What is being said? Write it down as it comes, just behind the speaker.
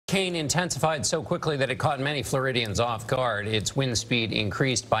Hurricane intensified so quickly that it caught many Floridians off guard. Its wind speed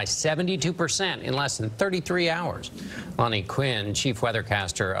increased by 72% in less than 33 hours. Lonnie Quinn, chief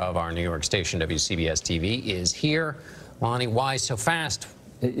weathercaster of our New York station WCBS TV, is here. Lonnie, why so fast?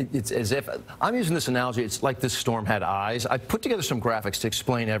 It's as if, I'm using this analogy, it's like this storm had eyes. I put together some graphics to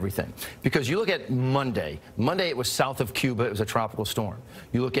explain everything. Because you look at Monday it was south of Cuba, it was a tropical storm.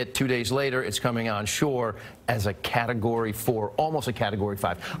 You look at 2 days later, it's coming on shore as a Category 4, almost a Category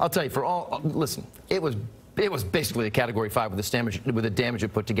 5. I'll tell you, listen, it was basically a Category 5 with the damage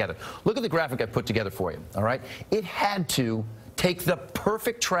it put together. Look at the graphic I put together for you, all right? It had to take the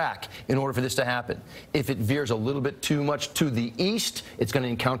perfect track in order for this to happen. If it veers a little bit too much to the east, it's going to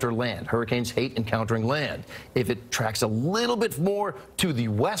encounter land. Hurricanes hate encountering land. If it tracks a little bit more to the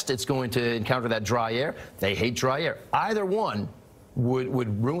west, it's going to encounter that dry air. They hate dry air. Either one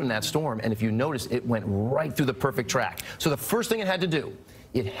would ruin that storm, and if you notice, it went right through the perfect track. So the first thing it had to do,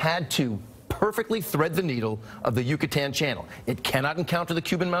 it had to perfectly thread the needle of the Yucatan Channel. It cannot encounter the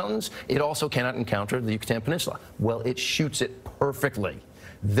Cuban Mountains. It also cannot encounter the Yucatan Peninsula. Well, it shoots it perfectly.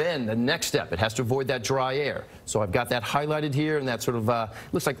 Then the next step, it has to avoid that dry air. So I've got that highlighted here, and that sort of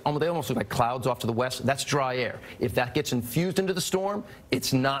looks like they almost look like clouds off to the west. That's dry air. If that gets infused into the storm,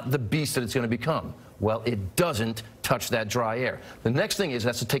 it's not the beast that it's going to become. Well, it doesn't touch that dry air. The next thing is it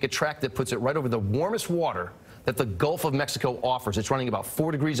has to take a track that puts it right over the warmest water that the Gulf of Mexico offers. It's running about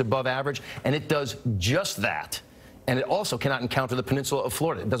 4 degrees above average, and it does just that. And it also cannot encounter the peninsula of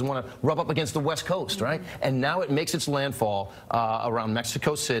Florida. It doesn't want to rub up against the west coast, right? And now it makes its landfall around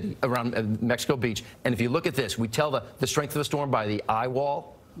Mexico City, around Mexico Beach. And if you look at this, we tell the strength of the storm by the eye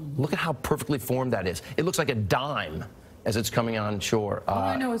wall. Look at how perfectly formed that is. It looks like a dime as it's coming on shore. All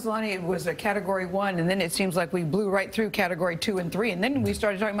I know is, Lonnie, it was a Category 1, and then it seems like we blew right through Category 2 and 3, and then we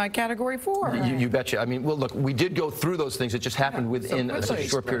started talking about Category 4. You betcha. I mean, well, look, we did go through those things. It just happened within such a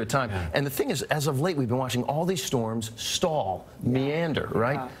short period of time. Yeah. And the thing is, as of late, we've been watching all these storms stall, meander,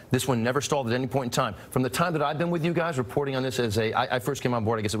 right? Yeah. This one never stalled at any point in time. From the time that I've been with you guys reporting on this as I first came on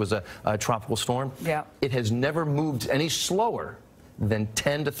board, I guess it was a tropical storm. Yeah. It has never moved any slower than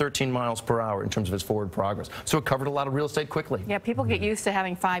 10 to 13 miles per hour in terms of its forward progress. So it covered a lot of real estate quickly. Yeah, people get used to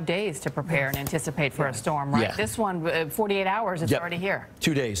having 5 days to prepare and anticipate for a storm, right? Yeah. This one, 48 hours, it's already here.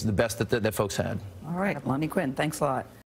 2 days, the best that folks had. All right, Lonnie Quinn, thanks a lot.